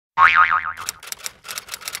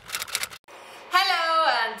Hello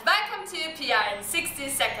and welcome to PR in 60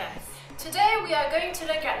 seconds. Today we are going to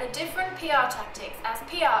look at the different PR tactics, as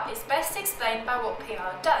PR is best explained by what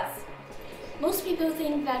PR does. Most people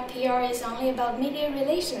think that PR is only about media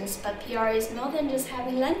relations, but PR is more than just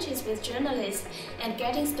having lunches with journalists and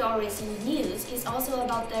getting stories in the news. It's also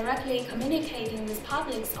about directly communicating with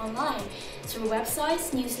publics online through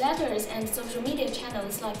websites, newsletters, and social media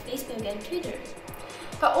channels like Facebook and Twitter.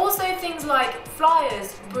 But also things like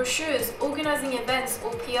flyers, brochures, organizing events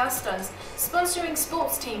or PR stunts, sponsoring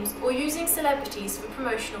sports teams, or using celebrities for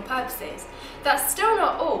promotional purposes. That's still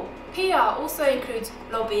not all. PR also includes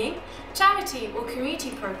lobbying, charity or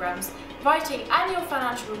community programs, writing annual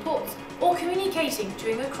financial reports, or communicating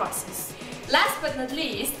during a crisis. Last but not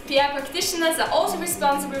least, PR practitioners are also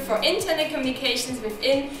responsible for internal communications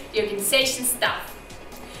within the organization staff.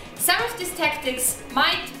 Some of these tactics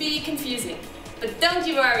might be confusing, but don't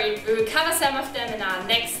you worry, we will cover some of them in our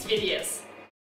next videos.